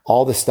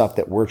 all the stuff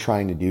that we're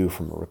trying to do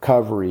from a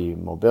recovery,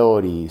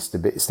 mobility,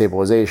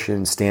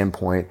 stabilization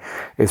standpoint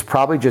is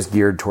probably just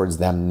geared towards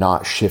them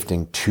not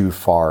shifting too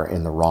far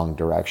in the wrong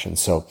direction.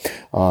 So,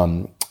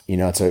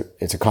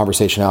 it's a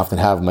conversation I often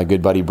have with my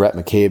good buddy Brett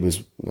McCabe,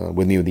 who's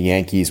with me with the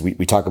Yankees.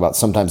 We talk about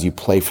sometimes you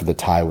play for the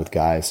tie with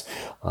guys.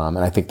 And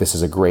I think this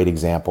is a great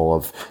example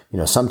of,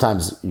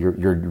 sometimes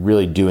you're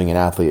really doing an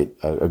athlete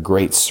a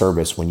great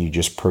service when you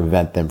just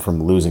prevent them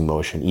from losing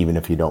motion, even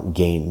if you don't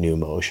gain new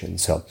motion.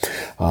 So,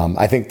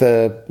 I think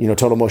the,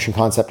 total motion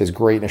concept is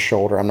great in a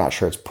shoulder. I'm not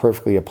sure it's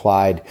perfectly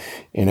applied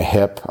in a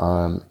hip.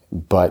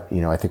 But,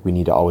 I think we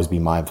need to always be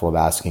mindful of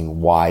asking,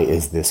 why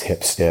is this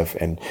hip stiff?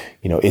 And,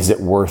 is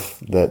it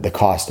worth the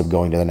cost of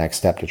going to the next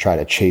step to try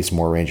to chase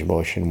more range of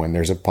motion when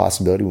there's a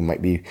possibility we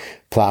might be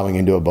plowing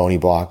into a bony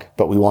block?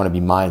 But we want to be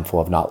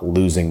mindful of not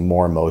losing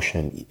more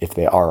motion if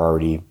they are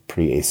already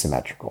pretty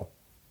asymmetrical.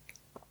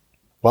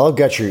 While I've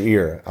got your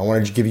ear, I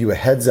wanted to give you a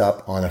heads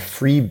up on a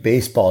free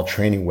baseball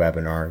training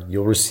webinar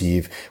you'll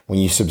receive when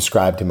you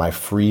subscribe to my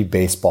free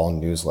baseball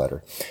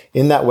newsletter.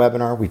 In that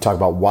webinar, we talk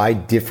about why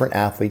different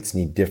athletes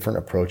need different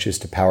approaches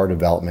to power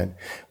development,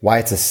 why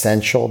it's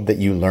essential that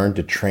you learn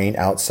to train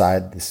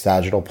outside the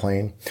sagittal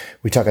plane.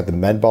 We talk about the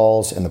med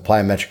balls and the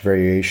plyometric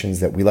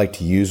variations that we like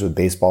to use with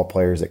baseball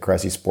players at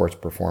Cressy Sports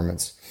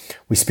Performance.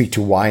 We speak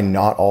to why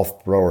not all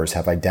throwers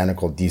have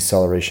identical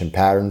deceleration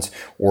patterns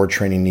or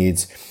training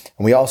needs.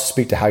 And we also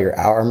speak to how your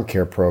arm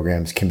care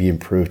programs can be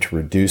improved to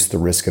reduce the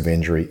risk of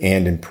injury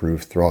and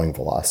improve throwing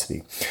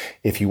velocity.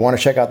 If you want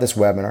to check out this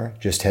webinar,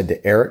 just head to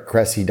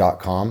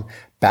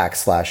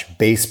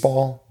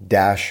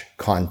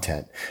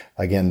ericcressey.com/baseball-content.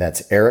 Again,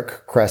 that's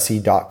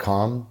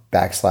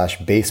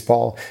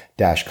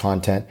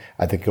ericcressey.com/baseball-content.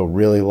 I think you'll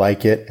really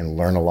like it and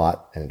learn a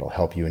lot, and it'll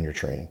help you in your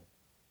training.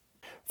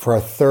 For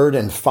our third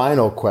and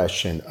final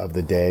question of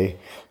the day,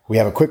 we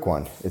have a quick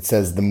one. It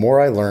says, the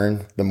more I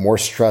learn, the more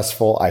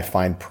stressful I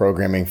find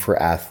programming for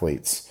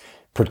athletes,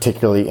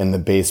 particularly in the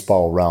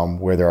baseball realm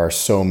where there are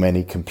so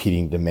many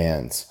competing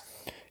demands.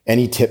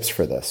 Any tips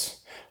for this?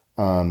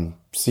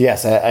 So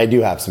yes, I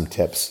do have some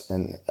tips,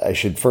 and I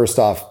should first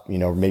off,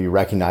 maybe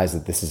recognize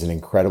that this is an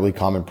incredibly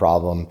common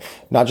problem,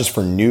 not just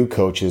for new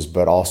coaches,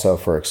 but also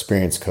for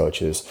experienced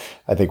coaches.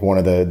 I think one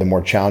of the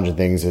more challenging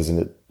things is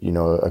that,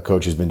 a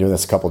coach who's been doing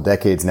this a couple of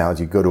decades now, is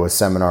you go to a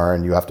seminar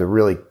and you have to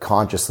really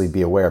consciously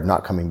be aware of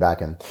not coming back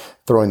and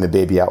throwing the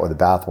baby out with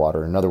the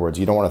bathwater. In other words,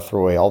 you don't want to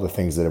throw away all the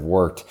things that have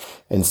worked.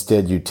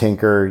 Instead, you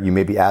tinker, you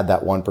maybe add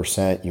that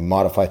 1%, you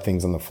modify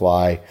things on the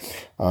fly,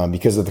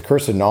 because the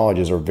curse of knowledge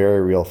is a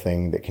very real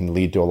thing that can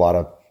lead to a lot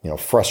of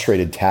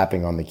frustrated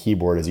tapping on the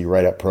keyboard as you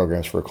write up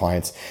programs for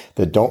clients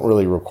that don't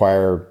really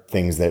require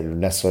things that are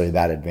necessarily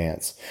that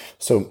advanced.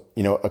 So,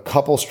 a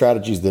couple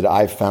strategies that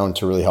I've found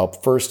to really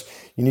help. First,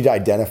 you need to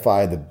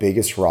identify the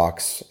biggest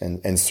rocks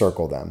and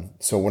circle them.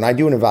 So when I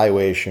do an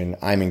evaluation,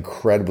 I'm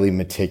incredibly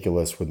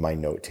meticulous with my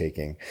note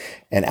taking.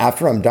 And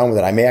after I'm done with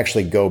it, I may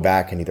actually go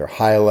back and either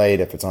highlight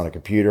if it's on a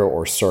computer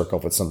or circle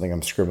if it's something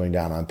I'm scribbling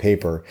down on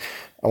paper.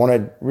 I want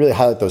to really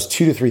highlight those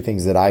 2 to 3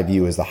 things that I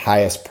view as the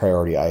highest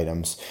priority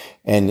items.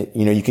 And,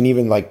 you can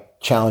even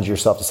challenge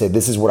yourself to say,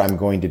 this is what I'm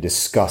going to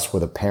discuss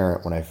with a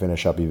parent when I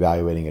finish up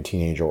evaluating a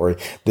teenager, or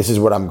this is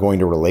what I'm going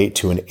to relate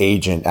to an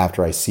agent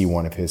after I see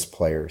one of his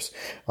players.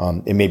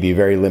 It may be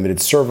very limited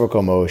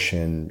cervical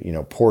motion,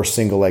 poor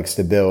single leg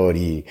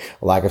stability,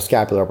 a lack of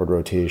scapular upward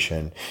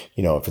rotation.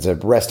 If it's a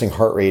resting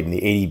heart rate in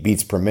the 80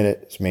 beats per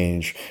minute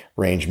range,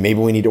 maybe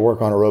we need to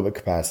work on aerobic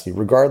capacity.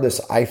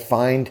 Regardless, I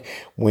find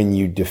when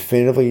you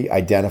definitively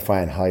identify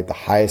and highlight the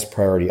highest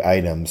priority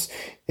items,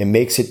 it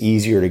makes it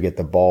easier to get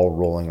the ball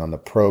rolling on the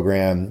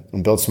program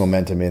and build some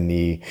momentum in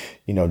the,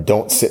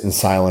 don't sit in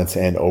silence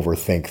and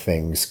overthink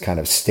things kind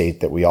of state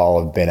that we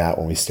all have been at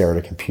when we stare at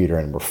a computer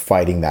and we're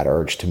fighting that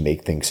urge to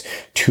make things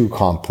too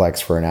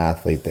complex for an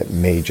athlete that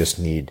may just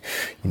need,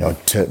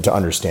 to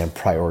understand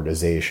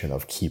prioritization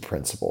of key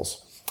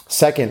principles.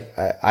 Second,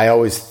 I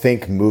always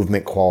think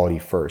movement quality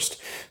first.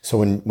 So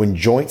when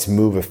joints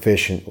move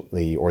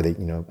efficiently, or they,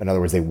 in other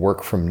words, they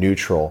work from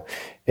neutral,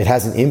 it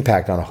has an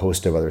impact on a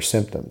host of other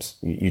symptoms.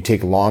 You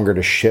take longer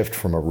to shift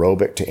from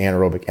aerobic to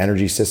anaerobic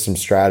energy system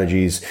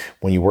strategies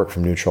when you work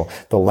from neutral.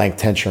 The length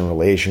tension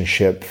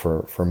relationship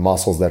for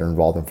muscles that are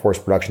involved in force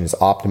production is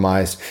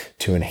optimized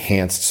to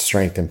enhanced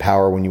strength and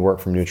power when you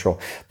work from neutral.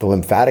 The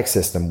lymphatic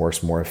system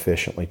works more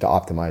efficiently to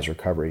optimize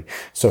recovery.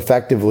 So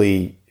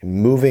effectively,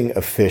 moving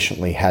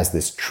efficiently has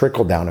this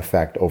trickle down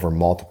effect over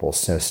multiple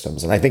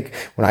systems. And I think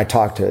when I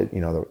talk to,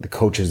 the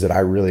coaches that I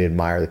really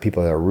admire, the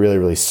people that are really,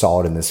 really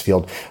solid in this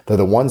field, they're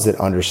the ones that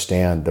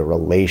understand the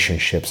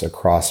relationships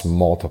across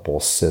multiple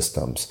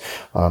systems.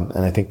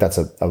 And I think that's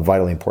a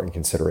vitally important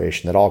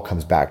consideration. That all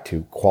comes back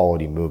to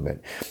quality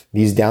movement.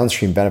 These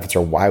downstream benefits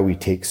are why we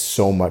take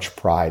so much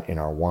pride in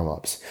our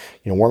warm-ups.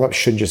 Warm-ups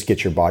shouldn't just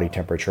get your body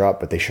temperature up,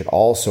 but they should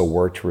also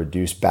work to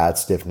reduce bad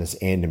stiffness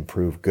and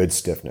improve good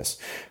stiffness.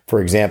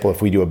 For example,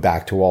 if we do a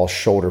back-to-wall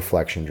shoulder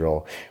flexion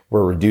drill,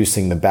 we're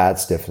reducing the bad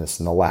stiffness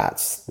in the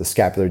lats, the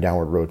scapular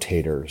downward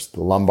rotators,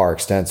 the lumbar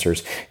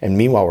extensors, and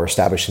meanwhile, we're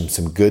establishing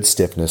some good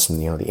stiffness in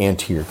the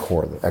anterior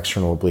core, the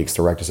external obliques,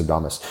 the rectus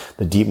abdominis,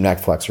 the deep neck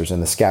flexors,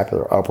 and the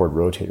scapular upward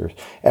rotators.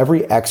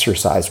 Every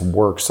exercise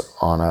works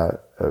on a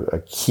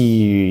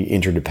key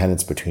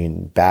interdependence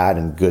between bad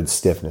and good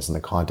stiffness in the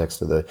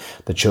context of the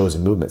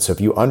chosen movement. So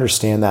if you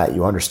understand that,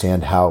 you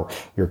understand how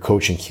your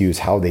coaching cues,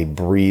 how they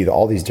breathe,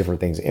 all these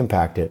different things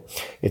impact it,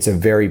 it's a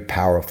very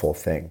powerful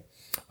thing.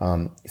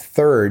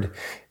 Third,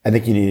 I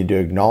think you need to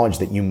acknowledge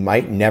that you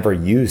might never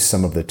use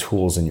some of the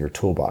tools in your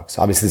toolbox.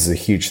 Obviously, this is a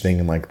huge thing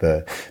in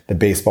the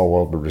baseball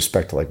world with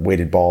respect to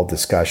weighted ball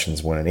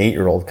discussions. When an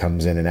 8-year-old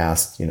comes in and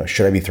asks,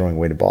 should I be throwing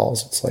weighted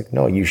balls? It's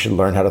no, you should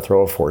learn how to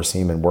throw a four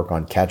seam and work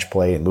on catch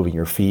play and moving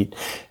your feet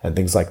and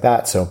things like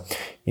that. So,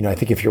 I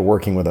think if you're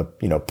working with a,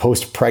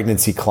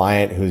 post-pregnancy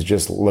client who's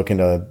just looking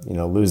to,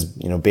 lose,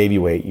 baby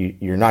weight,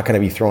 you're not going to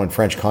be throwing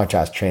French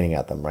contrast training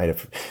at them, right?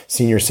 If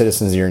senior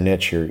citizens are your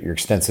niche, your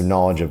extensive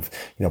knowledge of,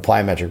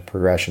 plyometric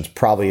progressions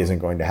probably isn't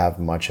going to have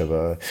much of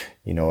a,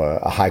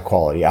 a high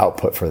quality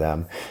output for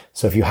them.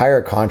 So if you hire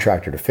a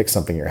contractor to fix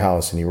something in your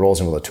house and he rolls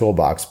in with a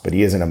toolbox, but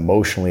he isn't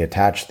emotionally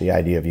attached to the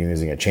idea of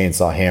using a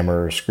chainsaw,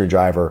 hammer,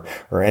 screwdriver,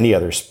 or any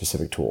other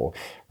specific tool,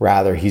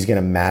 rather he's going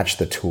to match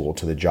the tool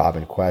to the job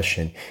in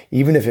question,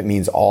 even if it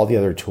means all the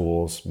other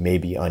tools may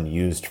be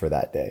unused for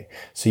that day.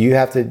 So you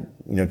have to,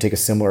 take a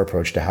similar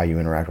approach to how you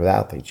interact with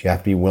athletes. You have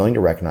to be willing to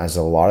recognize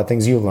that a lot of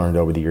things you've learned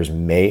over the years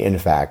may in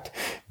fact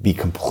be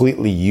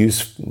completely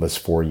useless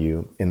for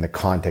you in the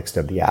context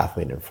of the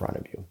athlete in front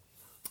of you.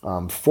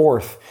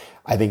 Fourth,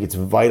 I think it's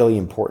vitally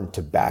important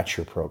to batch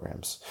your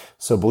programs.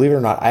 So believe it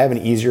or not, I have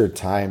an easier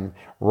time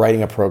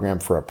writing a program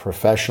for a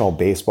professional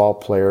baseball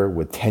player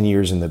with 10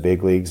 years in the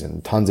big leagues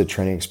and tons of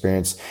training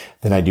experience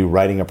than I do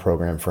writing a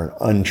program for an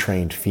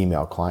untrained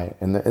female client.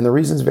 And the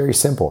reason is very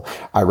simple.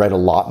 I write a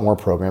lot more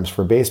programs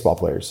for baseball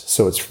players,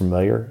 so it's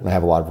familiar, and I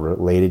have a lot of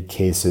related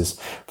cases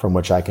from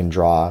which I can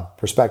draw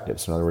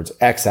perspectives. In other words,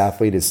 X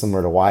athlete is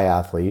similar to Y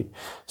athlete,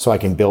 so I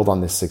can build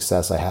on this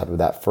success I had with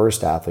that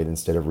first athlete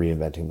instead of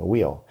reinventing the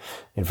wheel.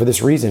 And for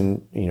this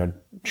reason,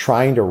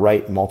 trying to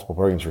write multiple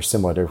programs for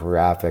similar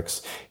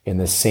demographics in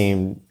the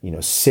same,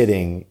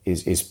 sitting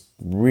is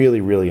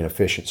really, really an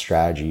efficient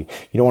strategy.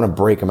 You don't want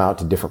to break them out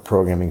to different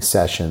programming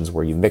sessions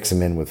where you mix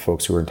them in with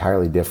folks who are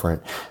entirely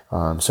different.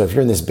 So if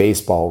you're in this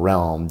baseball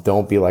realm,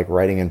 don't be like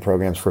writing in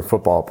programs for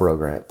football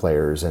program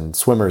players and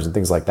swimmers and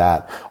things like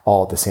that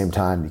all at the same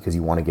time, because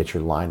you want to get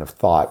your line of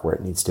thought where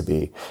it needs to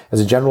be. As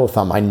a general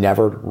thumb, I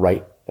never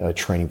write a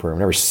training program,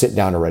 never sit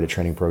down to write a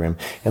training program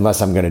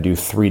unless I'm going to do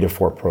 3 to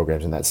 4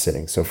 programs in that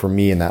sitting. So for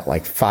me, in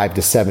that 5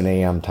 to 7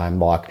 a.m. time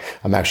block,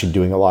 I'm actually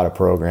doing a lot of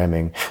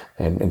programming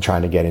and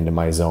trying to get into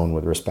my zone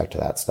with respect to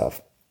that stuff.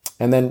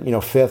 And then,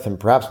 fifth, and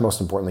perhaps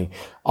most importantly,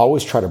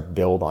 always try to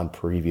build on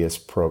previous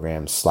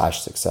programs /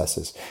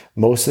 successes.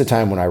 Most of the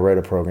time when I write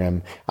a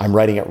program, I'm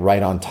writing it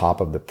right on top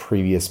of the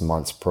previous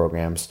month's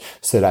programs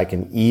so that I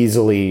can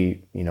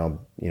easily,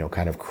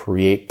 kind of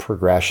create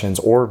progressions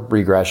or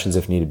regressions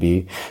if need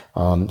be.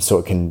 So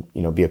it can,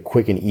 be a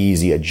quick and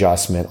easy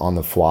adjustment on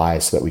the fly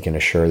so that we can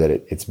assure that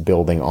it's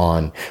building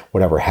on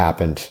whatever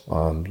happened,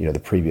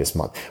 the previous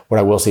month. What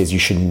I will say is you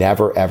should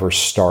never, ever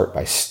start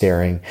by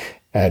staring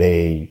at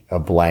a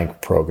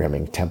blank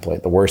programming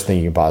template. The worst thing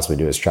you can possibly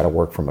do is try to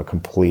work from a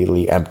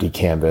completely empty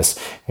canvas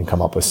and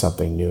come up with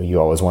something new. You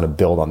always want to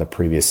build on the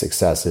previous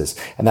successes.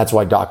 And that's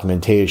why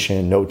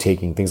documentation,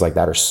 note-taking, things like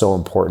that are so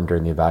important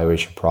during the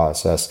evaluation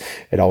process.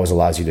 It always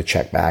allows you to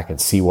check back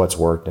and see what's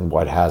worked and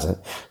what hasn't,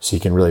 so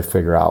you can really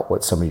figure out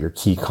what some of your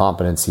key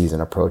competencies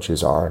and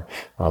approaches are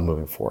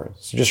moving forward.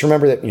 So just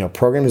remember that,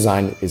 program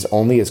design is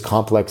only as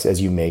complex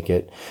as you make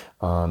it.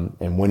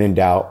 And when in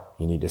doubt,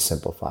 you need to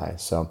simplify.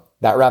 So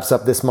that wraps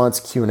up this month's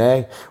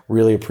Q&A.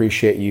 Really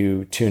appreciate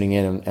you tuning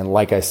in. And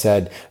like I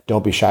said,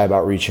 don't be shy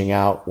about reaching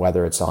out,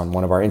 whether it's on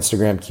one of our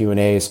Instagram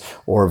Q&As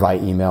or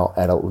via email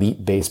at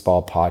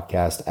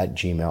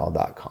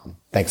elitebaseballpodcast@gmail.com.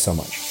 Thanks so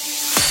much.